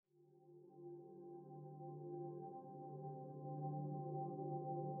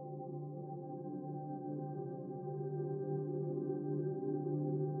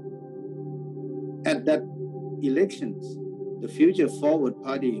at that elections, the Future Forward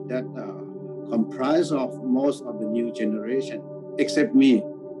Party that comprised of most of the new generation, except me,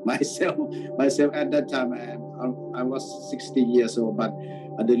 myself at that time, I was 60 years old, but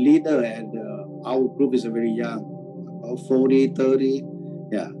the leader and our group is very young, about 40, 30,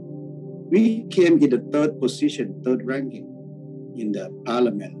 yeah. We came in the third position, third ranking in the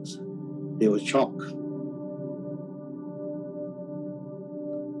parliament. They were shocked.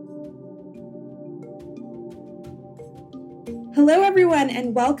 Hello, everyone,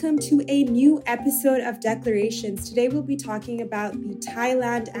 and welcome to a new episode of Declarations. Today, we'll be talking about the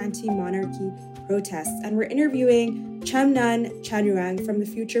Thailand anti-monarchy protests, and we're interviewing Chamnan Chanuang from the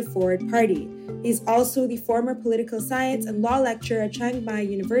Future Forward Party. He's also the former political science and law lecturer at Chiang Mai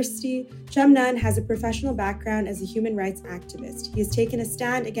University. Chamnan has a professional background as a human rights activist. He has taken a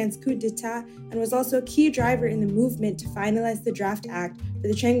stand against coup d'etat and was also a key driver in the movement to finalize the draft act for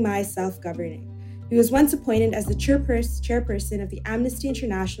the Chiang Mai self-governing. He was once appointed as the chairperson of the Amnesty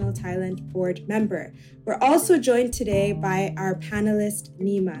International Thailand board member. We're also joined today by our panelist,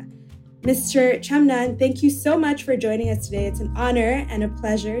 Nima. Mr. Chamnan, thank you so much for joining us today. It's an honor and a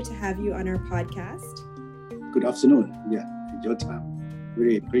pleasure to have you on our podcast. Good afternoon. Yeah, your time.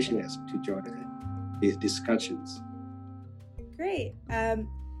 Really appreciate to join these discussions. Great.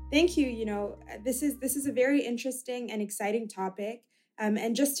 Thank you. You know, this is a very interesting and exciting topic.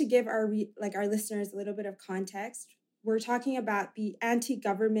 And just to give our listeners a little bit of context, we're talking about the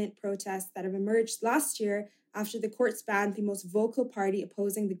anti-government protests that have emerged last year after the courts banned the most vocal party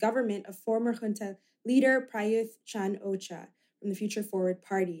opposing the government of former junta leader Prayuth Chan-o-cha from the Future Forward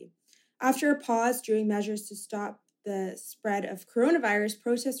Party. After a pause during measures to stop the spread of coronavirus,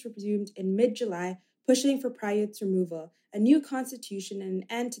 protests resumed in mid-July, pushing for Prayuth's removal, a new constitution, and an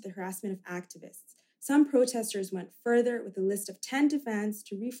end to the harassment of activists. Some protesters went further with a list of 10 demands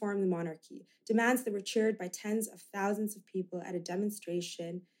to reform the monarchy, demands that were cheered by tens of thousands of people at a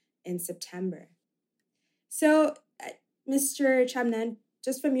demonstration in September. So, Mr. Chamnan,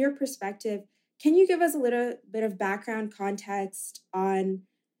 just from your perspective, can you give us a little bit of background context on,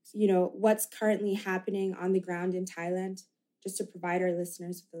 what's currently happening on the ground in Thailand, just to provide our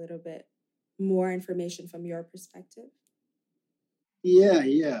listeners with a little bit more information from your perspective?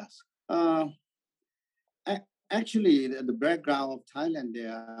 Yes. Actually, the background of Thailand,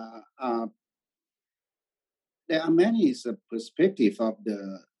 there are many perspectives of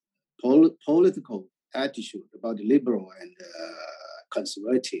the political attitude about the liberal and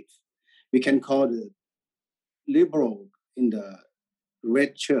conservative. We can call the liberal in the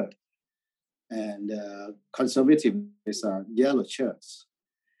red shirt and conservative is a yellow shirt.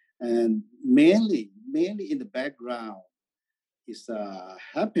 And mainly in the background is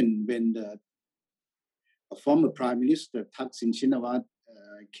happened when the former Prime Minister Thaksin Shinawatra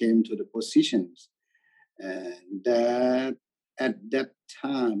came to the positions, and that at that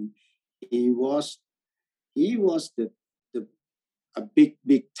time he was a big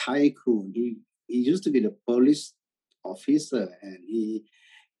tycoon. He used to be the police officer, and he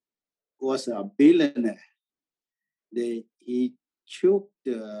was a billionaire. He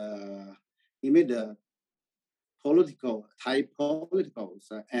made the Thai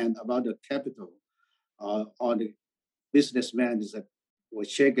politicals and about the capital or the businessmen that were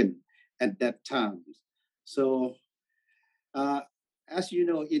shaken at that time. So, as you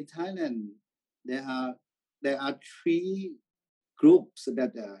know, in Thailand, there are three groups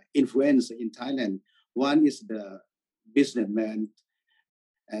that influence in Thailand. One is the businessmen,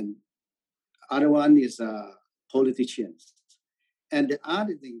 and other one is politicians, and the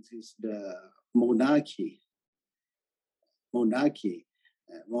other thing is the monarchy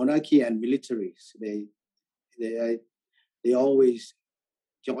and militaries. They always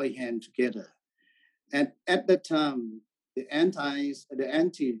join hands together. And at that time, the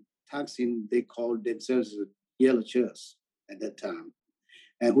anti-Thaksin, they called themselves yellow shirts at that time.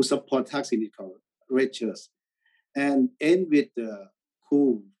 And who support Thaksin is called red shirts. And end with the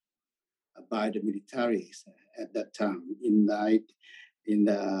coup by the militaries at that time in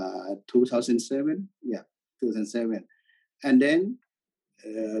 2007. Yeah, 2007. And then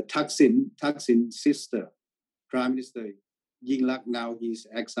Thaksin's sister, Prime Minister Yingluck, now he's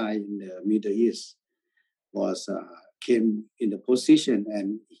exiled in the Middle East, came in the position,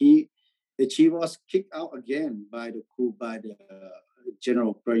 and she was kicked out again by the coup by the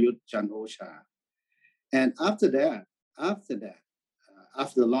General Prayuth Chan-o-cha. And after a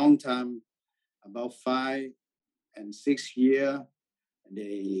long time, about 5 and 6 years,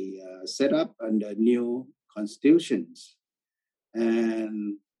 they set up under new constitutions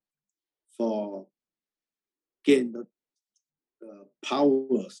and for gain the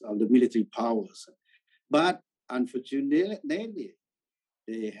powers of the military powers. But unfortunately,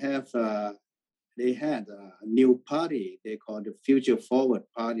 they had a new party they call the Future Forward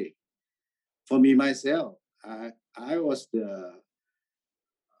Party. For me myself, I was the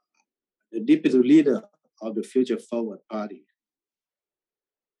deputy leader of the Future Forward Party.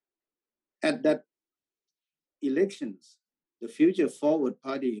 At that elections, the Future Forward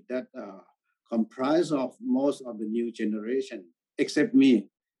Party that comprised of most of the new generation, except me,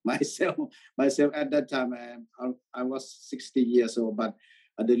 myself at that time, I was 60 years old, but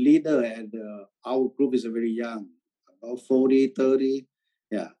the leader and our group is very young, about 40, 30.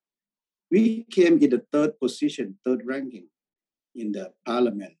 Yeah. We came in the third position, third ranking in the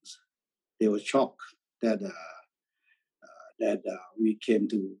parliament. They were shocked that we came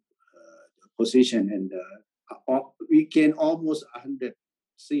to the position and we gained almost 100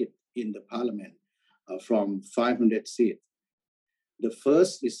 seats in the parliament from 500 seats. The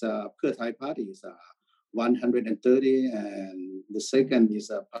first is Pheu Thai Party is 130, and the second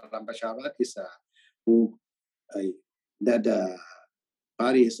is Palang Pracharat is who that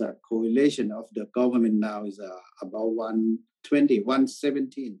party is a coalition of the government now is about 120,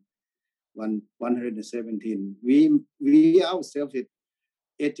 117. 117. We ourselves with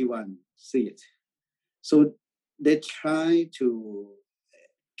 81 seats. So they try to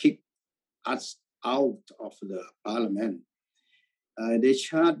kick us out of the parliament. They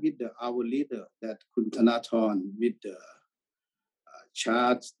charge with our leader, that Kun Thanathorn, with the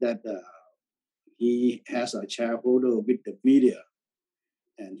charge that he has a shareholder with the media,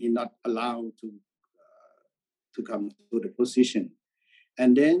 and he not allowed to come to the position.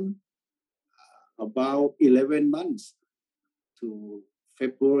 And then about 11 months to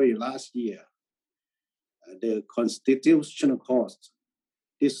February last year, the Constitutional Court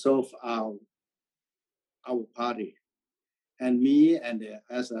dissolved our party. And me and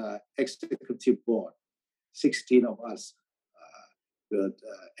as an executive board, 16 of us,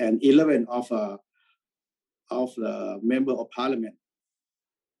 and 11 of the member of parliament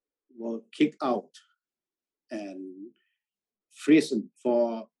were kicked out and frozen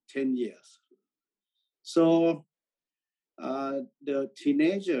for 10 years. So the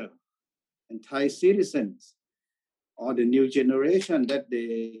teenager and Thai citizens or the new generation that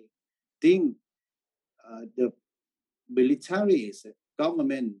they think the military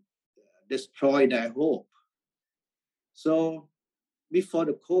government destroy their hope. So before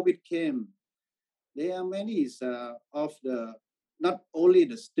the COVID came, there are many of the, not only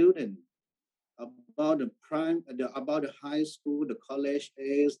the student, about the high school, the college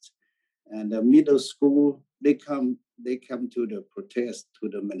age, and the middle school, they come to the protest, to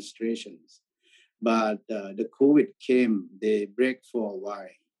the demonstrations. But the COVID came, they break for a while.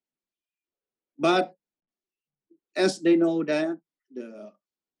 But as they know that the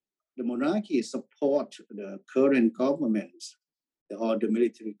monarchy support the current governments or the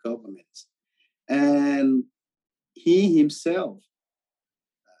military governments, and he himself,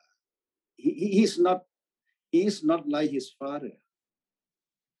 he is not like his father.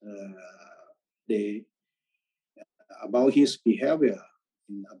 About his behavior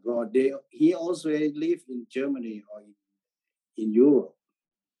in abroad. He also lived in Germany or in Europe.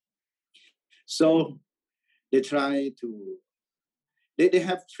 So they try to. They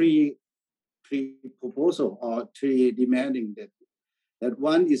have three proposal or three demanding that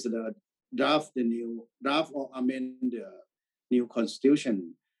one is the draft or amend the new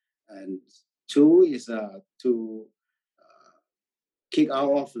constitution, and two is to kick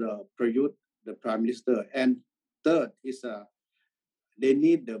out of the Prayut, the prime minister, and third is they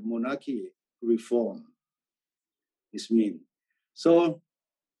need the monarchy reform. This means so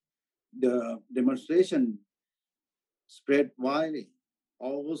the demonstration spread widely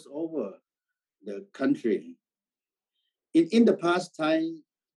all over the country. In the past time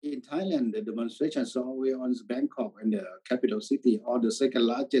in Thailand, the demonstrations are always on Bangkok and the capital city, or the second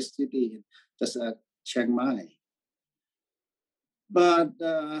largest city, just at Chiang Mai. But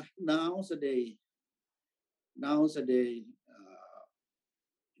nowadays,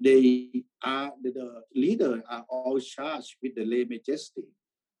 the leaders are all charged with the lay majesty.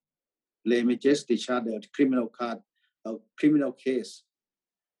 Lay majesty charged the criminal case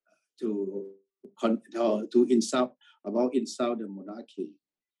to insult the monarchy.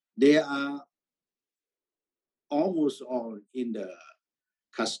 They are almost all in the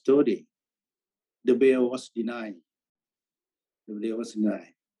custody. The bail was denied.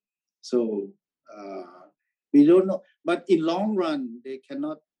 So we don't know. But in long run, they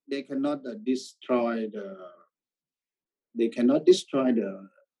cannot destroy the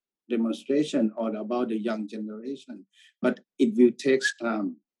demonstration or about the young generation. But it will take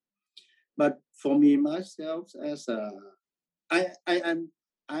time. But for me myself, as I'm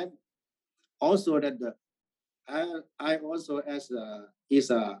also that I also as is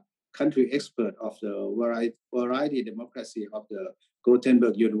a country expert of the variety democracy of the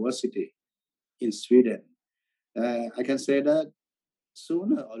Gothenburg University in Sweden. I can say that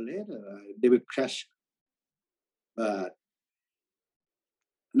sooner or later they will crash. But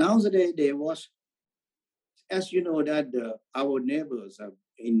nowadays they was, as you know, that our neighbors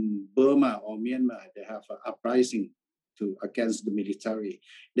in Burma or Myanmar, they have an uprising against the military.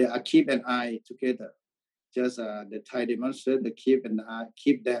 They are keep an eye together. Just the Thai demonstrators, they keep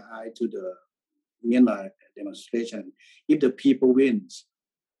their eye to the Myanmar demonstration. If the people wins,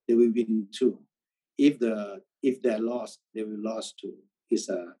 they will win too. If they're lost, they will lose too. It's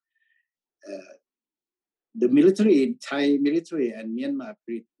the military, Thai military and Myanmar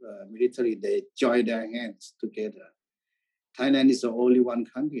military, they join their hands together. Thailand is the only one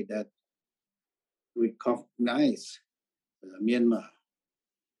country that recognize Myanmar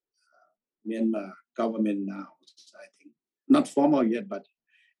government now. I think not formal yet, but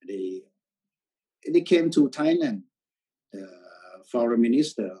they came to Thailand. The foreign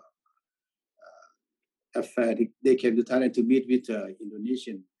minister they came to Thailand to meet with the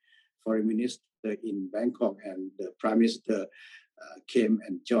Indonesian foreign minister in Bangkok, and the prime minister came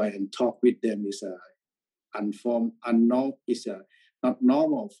and joined and talked with them. Is not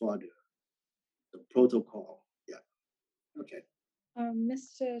normal for the protocol. Yeah. Okay.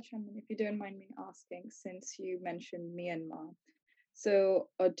 Mr. Chairman, if you don't mind me asking, since you mentioned Myanmar, so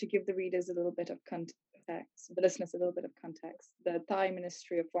to give the readers a little bit of context, the listeners a little bit of context, the Thai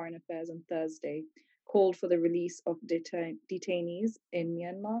Ministry of Foreign Affairs on Thursday called for the release of detainees in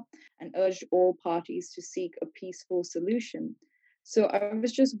Myanmar and urged all parties to seek a peaceful solution. So I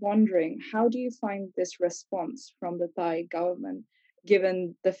was just wondering, how do you find this response from the Thai government,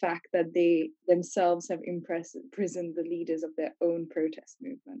 given the fact that they themselves have imprisoned the leaders of their own protest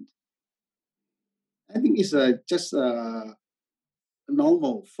movement? I think it's just a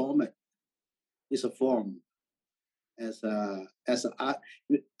normal format. It's a form. As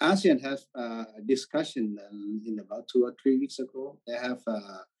ASEAN has a discussion in about 2 or 3 weeks ago. They have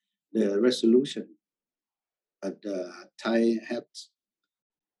the resolution, but Thai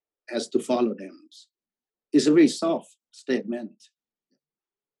has to follow them. It's a very soft statement.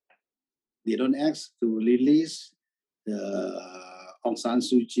 They don't ask to release Aung San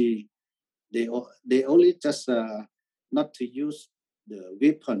Suu Kyi. They only just not to use the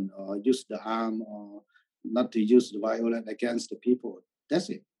weapon or use the arm or not to use the violence against the people. That's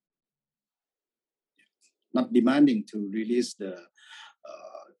it. Not demanding to release the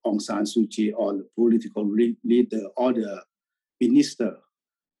Aung San Suu Kyi or the political leader or the minister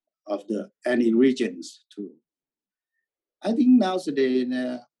of any regions too. I think nowadays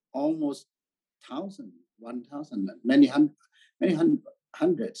almost 1,000, many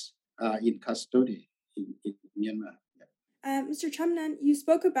hundreds are in custody in Myanmar. Mr. Chomnan, you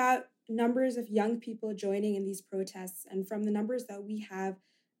spoke about numbers of young people joining in these protests, and from the numbers that we have,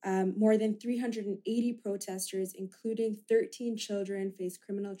 more than 380 protesters, including 13 children, face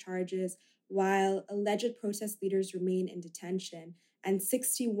criminal charges, while alleged protest leaders remain in detention, and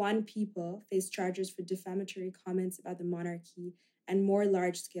 61 people face charges for defamatory comments about the monarchy, and more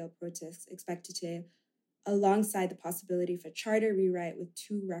large-scale protests expected to, alongside the possibility for charter rewrite with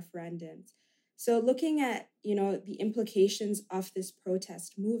 2 referendums. So looking at, the implications of this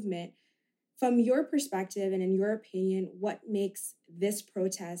protest movement, from your perspective and in your opinion, what makes this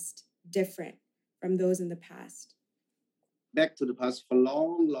protest different from those in the past? Back to the past for a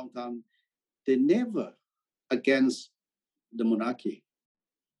long, long time, they never against the monarchy.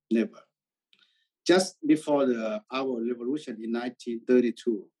 Never. Just before our revolution in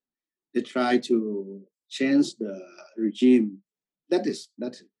 1932, they tried to change the regime. That is.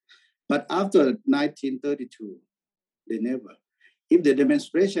 But after 1932, they never. If the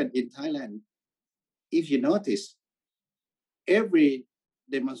demonstration in Thailand, if you notice, every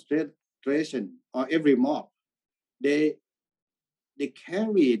demonstration or every mob, they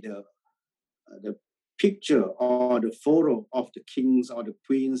carry the picture or the photo of the kings or the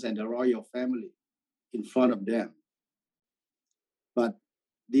queens and the royal family in front of them. But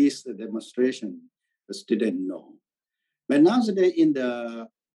this demonstration, the students know. But nowadays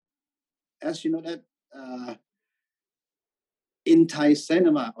as you know that in Thai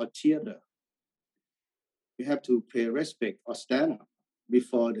cinema or theater, you have to pay respect or stand up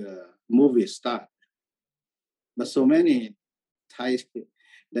before the movie start. But so many Thai,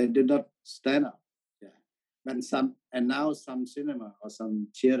 they do not stand up. Yeah. And now some cinema or some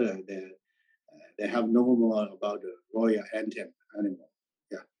theater, they have no more about the royal anthem anymore.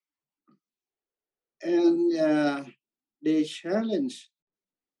 Yeah. And they challenge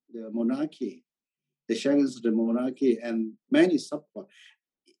the monarchy. They challenge the monarchy, and many support.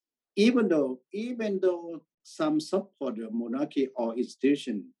 Even though some support the monarchy or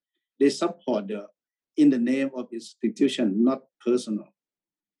institution, they support in the name of institution, not personal.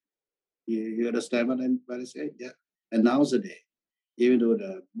 You understand what I say? Yeah. And nowadays, even though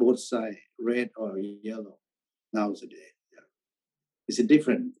the both side red or yellow, nowadays, yeah, it's a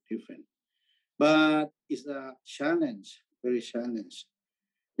different. But it's a challenge, very challenge.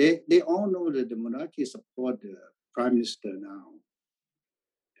 They all know that the monarchy support the prime minister now.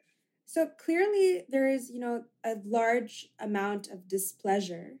 So clearly, there is, a large amount of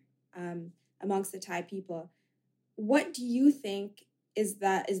displeasure amongst the Thai people. What do you think is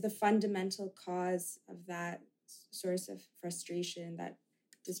the fundamental cause of that source of frustration, that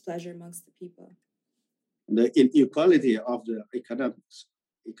displeasure amongst the people? The inequality of the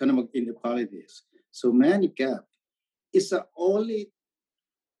economic inequalities. So many gap. It's only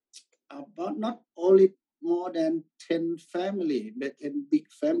about not only more than 10 family, but 10 big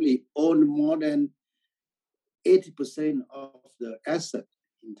family own more than 80% of the asset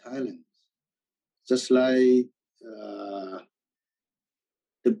in Thailand. Just like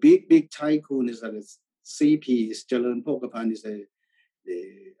the big tycoon is that CP is Jalan Pokapan is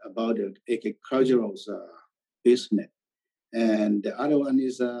about the agricultural business, and the other one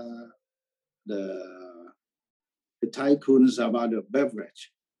is the tycoons about the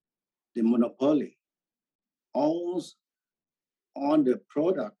beverage, the monopoly, all on the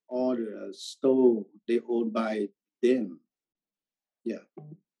product or the store they own by them. Yeah,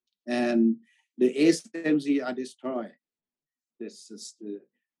 and the SMZ are destroyed. This is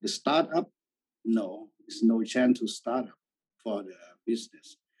the startup. No, there's no chance to start up for the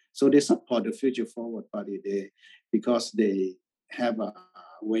business. So they support the Future Forward Party because they have a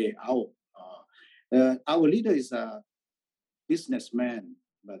way out. Our leader is a businessman,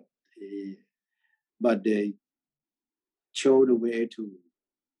 but they show the way to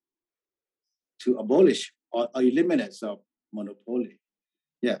abolish or eliminate the monopoly.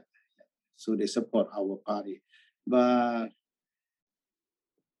 Yeah, so they support our party, but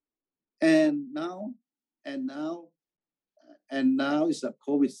and now it's a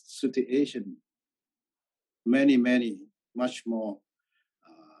COVID situation. Many, much more,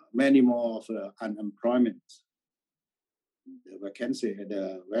 many more of unemployment. The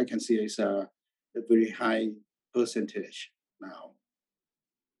vacancy is a very high percentage now.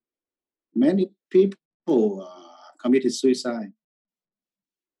 Many people committed suicide.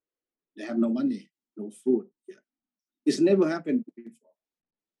 They have no money, no food. Yeah. It's never happened before.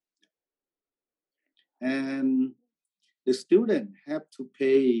 And the student have to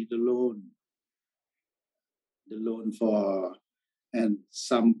pay the loan for, and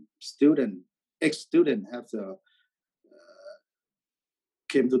some ex-student have to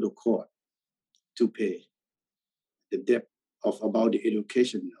came to the court to pay the debt of about the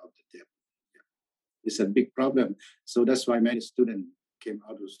education of the debt. It's a big problem. So that's why many students came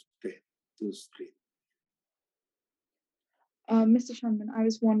out to the street. Mr. Chanman, I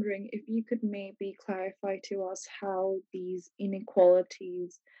was wondering if you could maybe clarify to us how these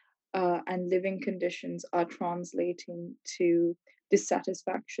inequalities and living conditions are translating to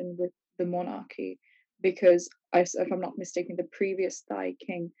dissatisfaction with the monarchy. Because, if I'm not mistaken, the previous Thai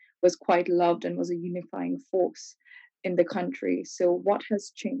king was quite loved and was a unifying force in the country. So, what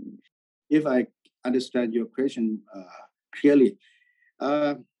has changed? If I understand your question clearly,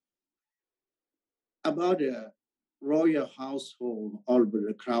 about the royal household or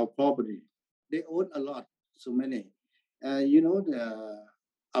the crown property, they own a lot, so many.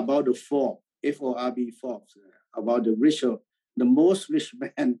 About the FORB, Forbes, about the most rich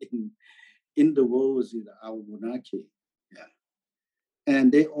man in the world is our monarchy. Yeah,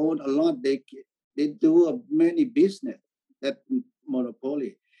 and they own a lot. They do many business. That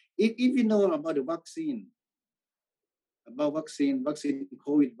monopoly. If you know about the vaccine,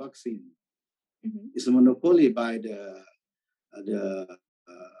 COVID vaccine, it's a monopoly by the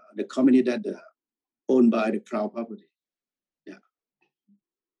company that owned by the crown property. Yeah.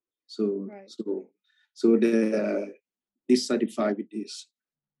 So right. so they're dissatisfied with this.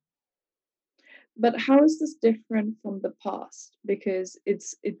 But how is this different from the past? Because it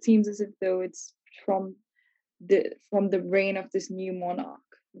seems as if though it's from the reign of this new monarch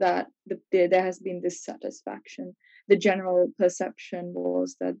that there has been dissatisfaction. The general perception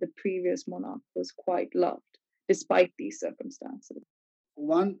was that the previous monarch was quite loved despite these circumstances.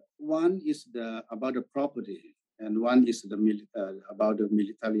 One is about the property, and one is about the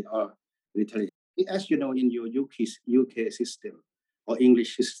military. As you know, in your UK system or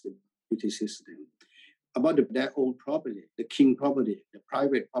English system, British system, about their own property, the king property, the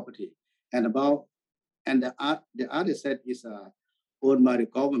private property, and about and the other set is owned by the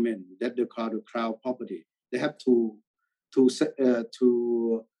government that they call the crown property. They have to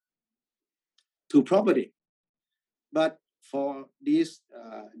to property, but for this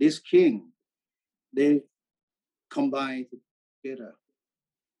king, they combine together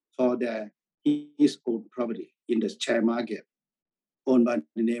for his own property in the share market owned by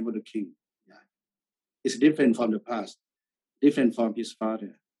the name of the king. Yeah. It's different from the past, different from his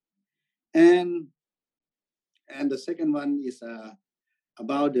father. And the second one is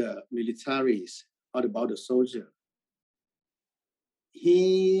about the militaries or about the soldier.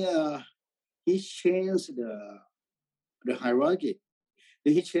 He changed the hierarchy.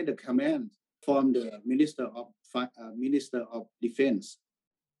 He changed the command from the minister of defense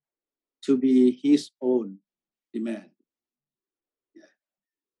to be his own demand.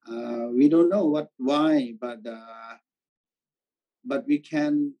 Yeah. We don't know why, but we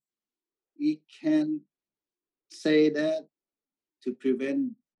can say that to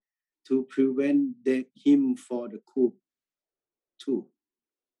prevent him for the coup too.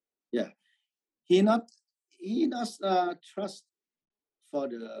 Yeah, he does trust for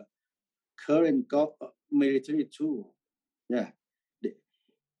the current military too. Yeah,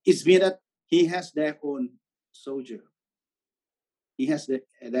 it's mean that he has their own soldier. He has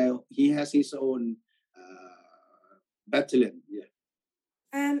his own battalion. Yeah.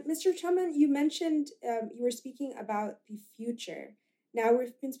 Mr. Chaman, you mentioned you were speaking about the future. Now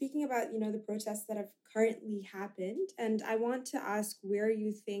we've been speaking about the protests that have currently happened, and I want to ask where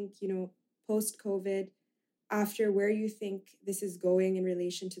you think post COVID, after where you think this is going in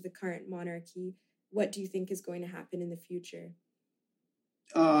relation to the current monarchy. What do you think is going to happen in the future?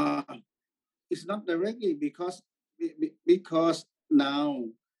 It's not directly because now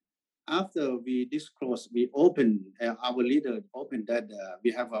after we disclose, we open our leader opened that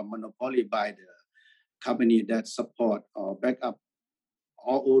we have a monopoly by the company that support or back up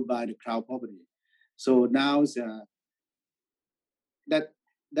all owned by the crown property. So now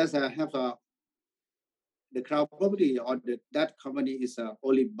the crown property or that company is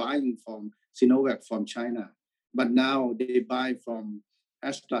only buying from Sinovac from China, but now they buy from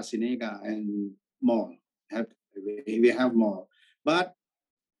AstraZeneca and more. We have more, but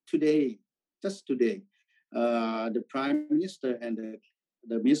just today, the prime minister and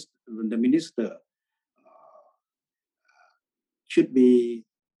the minister should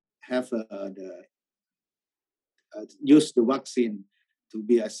use the vaccine to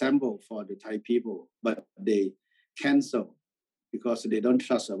be a sample for the Thai people, but they cancel because they don't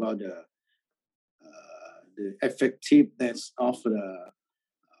trust about the effectiveness of the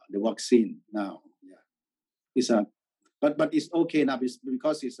vaccine now. Yeah, but it's okay now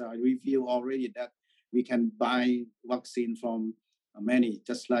because it's a review already that we can buy vaccine from many,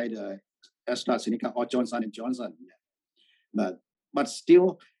 just like AstraZeneca or Johnson and Johnson. Yeah. But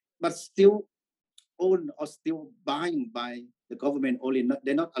still owned or still buying by the government only.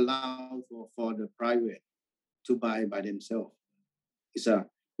 They're not allowed for the private to buy by themselves. It's a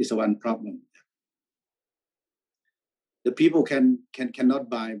one problem. The people cannot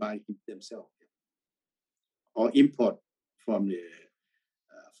buy by themselves or import from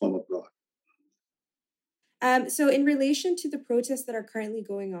abroad. So in relation to the protests that are currently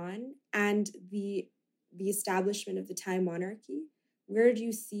going on and the establishment of the Thai monarchy, where do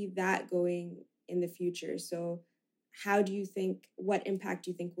you see that going in the future? So what impact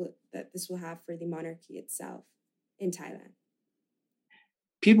do you think that this will have for the monarchy itself in Thailand?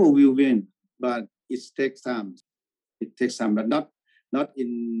 People will win, but it takes time. It takes time, but not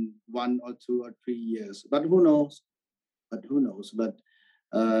in 1 or 2 or 3 years. But who knows? But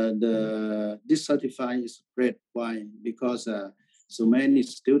this certified is spread. Why? Because so many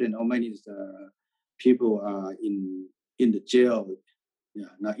students or many people are in the jail,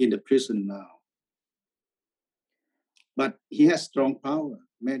 now in the prison now. But he has strong power,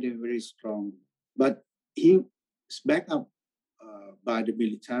 very, very strong. But he is backed up by the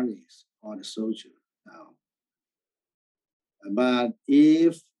militaries or the soldier now. But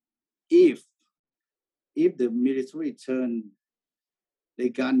if the military turn they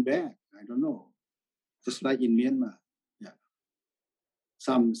gun back, I don't know, just like in Myanmar, yeah,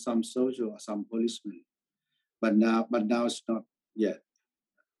 some soldier or some policemen, but now it's not yet.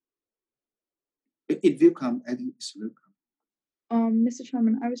 It will come. I think it will come. Mr.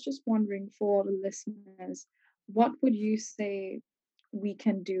 Chairman, I was just wondering for the listeners, what would you say we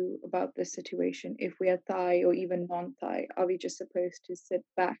can do about this situation if we are Thai or even non-Thai? Are we just supposed to sit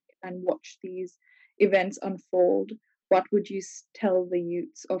back and watch these events unfold? what would you tell the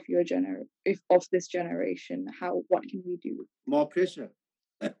youths of your of this generation? What can we do? More pressure.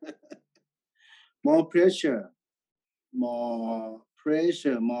 More pressure. More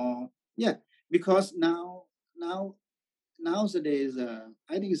pressure. More. Yeah. Because nowadays,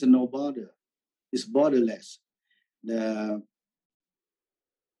 I think it's no border. It's borderless. The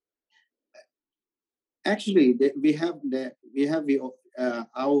Actually, we have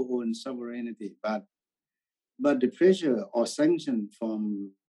our own sovereignty, but the pressure or sanction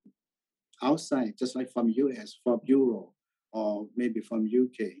from outside, just like from US, from Europe, or maybe from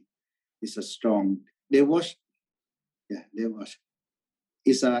UK, is a strong. They watch, yeah, they watch.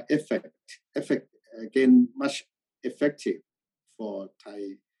 It's a effect again much effective for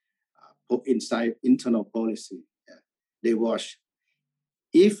Thai inside internal policy. Yeah. They watch.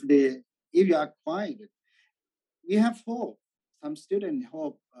 If you are quiet, we have hope. Some students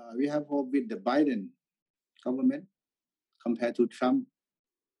hope. We have hope with the Biden government compared to Trump.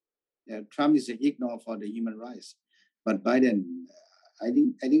 Trump is an ignore for the human rights, but Biden, I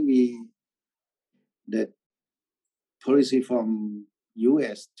think the policy from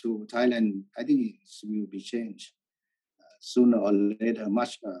U.S. to Thailand, I think it will be changed sooner or later,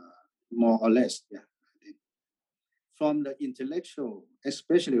 much more or less. Yeah, I think. From the intellectual,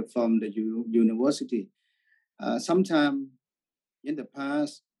 especially from the university, sometime in the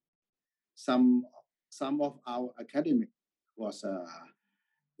past, some of our academic was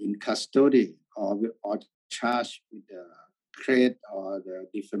in custody or charged with the threat or the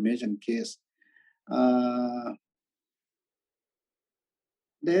defamation case.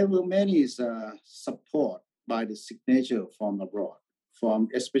 There were many support by the signature from abroad,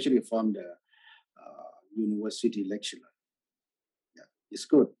 especially from the university lecturer. Yeah, it's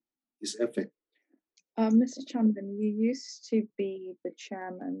good. It's effective. Mr. Chandan, you used to be the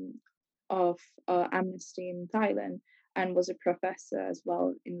chairman of Amnesty in Thailand and was a professor as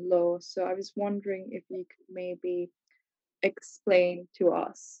well in law. So I was wondering if you could maybe explain to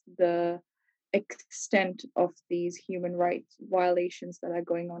us the extent of these human rights violations that are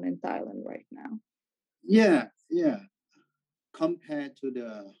going on in Thailand right now. Yeah. Compared to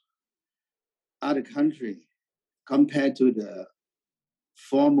the other country, compared to the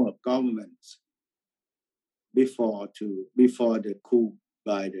former governments before the coup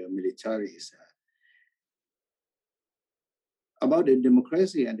by the militaries, about the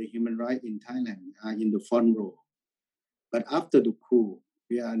democracy and the human rights in Thailand are in the front row. But after the coup,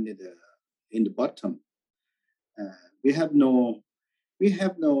 we are in the bottom. We have no.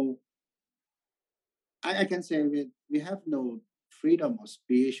 I can say we have no freedom of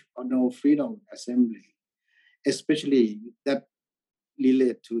speech or no freedom of assembly, especially that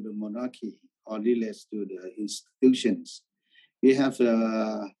relate to the monarchy or relates to the institutions. We have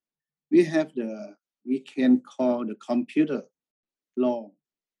we can call the computer law.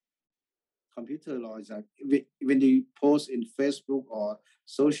 Computer law is like when you post in Facebook or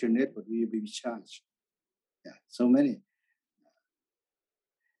social network, we will be charged. Yeah, so many.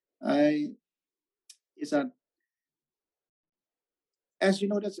 It's a, as you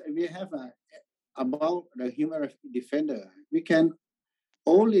know, that we have about the human rights defender. We can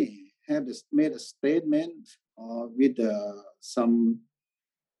only have made a statement or with some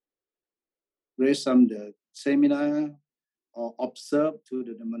the seminar or observe to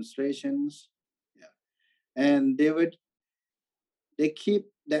the demonstrations. Yeah, and they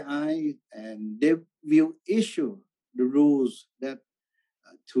keep their eye and they will issue the rules that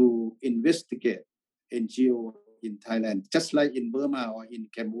to investigate NGO in Thailand, just like in Burma or in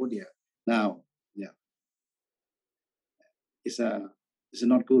Cambodia now. Yeah, it's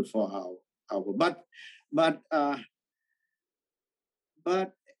not good for our but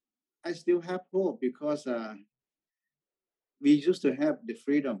I still have hope because we used to have the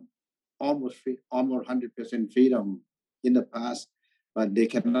freedom, almost 100% freedom in the past, but they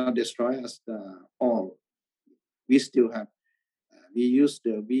cannot destroy us all. We still have. We use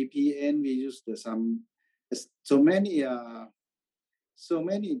the VPN. We use so many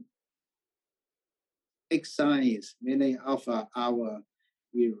excise. Many of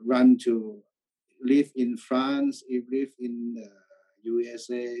we run to live in France. We live in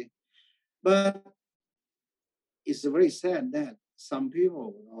USA, but it's very sad that some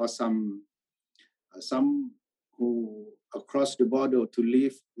people or some who across the border to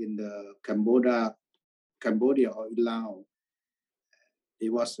live in the Cambodia or in Laos,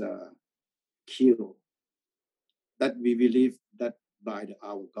 it was killed. That we believe that by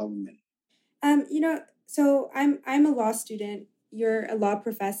our government. So I'm a law student. You're a law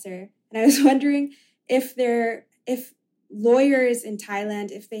professor, and I was wondering if lawyers in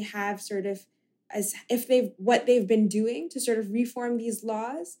Thailand, if they have sort of as if what they've been doing to sort of reform these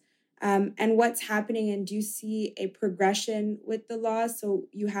laws, and what's happening, and do you see a progression with the laws? So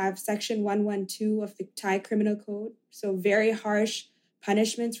you have Section 112 of the Thai Criminal Code, so very harsh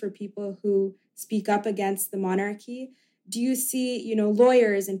punishments for people who speak up against the monarchy. Do you see,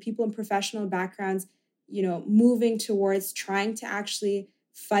 lawyers and people in professional backgrounds, moving towards trying to actually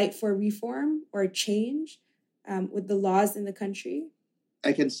fight for reform or change with the laws in the country?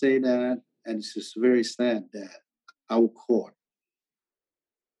 I can say that, and it's just very sad that our court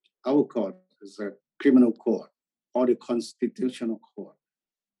is a criminal court or the constitutional court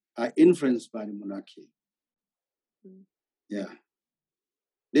are influenced by the monarchy. Mm. Yeah.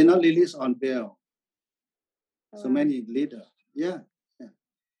 They're not released on bail. So many leaders. Yeah.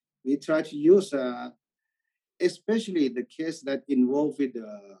 We try to use, especially the case that involve with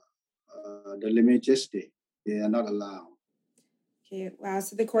the majesty. They are not allowed. Okay, wow.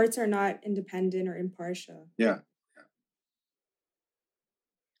 So the courts are not independent or impartial. Yeah.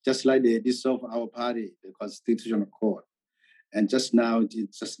 Just like they dissolved our party, the Constitutional Court. And just now,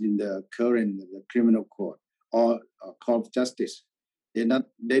 just in the current the criminal court or Court of Justice, they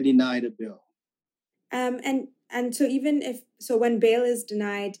deny the bail. And so when bail is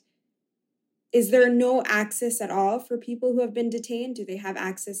denied, is there no access at all for people who have been detained? Do they have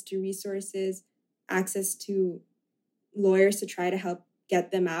access to resources, access to lawyers to try to help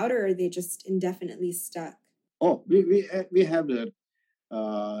get them out, or are they just indefinitely stuck? Oh, we have the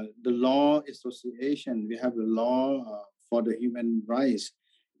law association. We have the law for the human rights.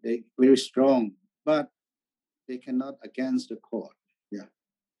 They're very strong, but they cannot against the court. Yeah.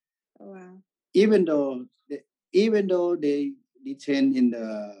 Oh, wow. Even though they detain in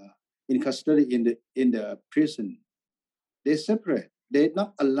custody in the prison, they separate. They're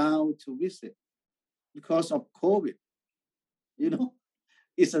not allowed to visit because of COVID.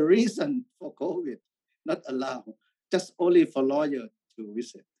 It's a reason for COVID, not allowed. Just only for lawyer to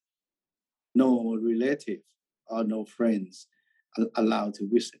visit. No relative or no friends allowed to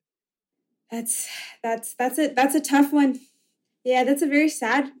visit. That's it. That's a tough one. Yeah, that's very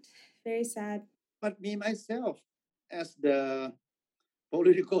sad. But me myself, as the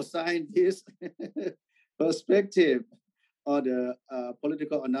political scientist perspective or the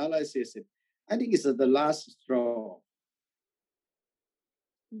political analysis, I think it's the last straw.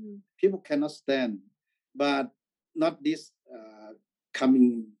 Mm-hmm. People cannot stand, but not this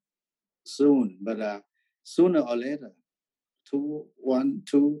coming soon, but sooner or later, 1,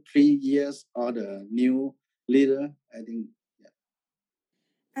 2, 3 years, or the new leader, I think. Yeah.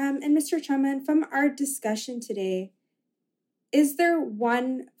 And Mr. Chomhan, from our discussion today, is there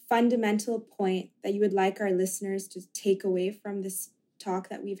one fundamental point that you would like our listeners to take away from this talk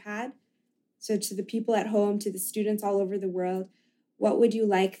that we've had? So to the people at home, to the students all over the world, what would you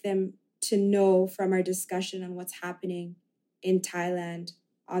like them to know from our discussion on what's happening in Thailand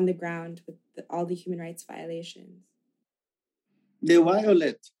on the ground with all the human rights violations? They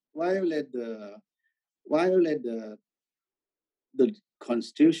violate the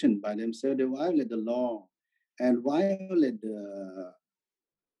constitution by themselves. They violate the law and violate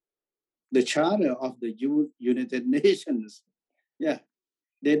the charter of the United Nations. Yeah,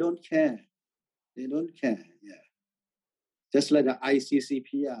 they don't care. Yeah, just like the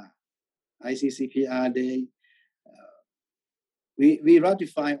ICCPR. They we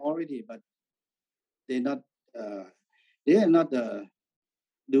ratify already, but they are not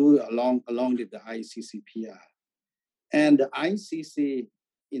do along with the ICCPR and the ICC,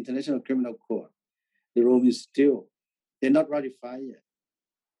 International Criminal Court. The Rome is still they're not ratified yet,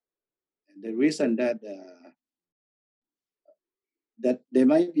 and the reason that there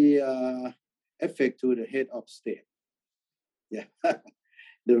might be effect to the head of state. Yeah,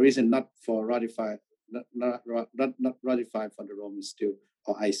 the reason not ratified for the Rome still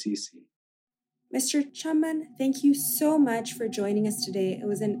or ICC. Mr. Chomhan, thank you so much for joining us today. It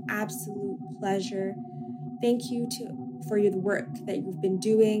was an absolute pleasure. Thank you for the work that you've been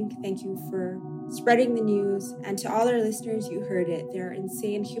doing. Thank you for spreading the news. And to all our listeners, you heard it. There are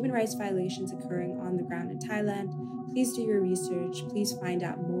insane human rights violations occurring on the ground in Thailand. Please do your research. Please find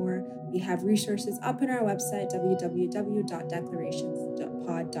out more. We have resources up on our website,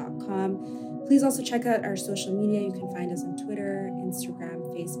 www.declarationspod.com. Please also check out our social media. You can find us on Twitter, Instagram,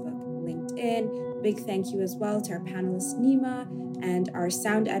 Facebook, LinkedIn. Big thank you as well to our panelist Nima and our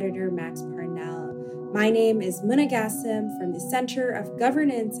sound editor Max Parnell. My name is Muna Gassim from the Center of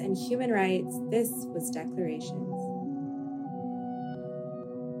Governance and Human Rights. This was Declaration.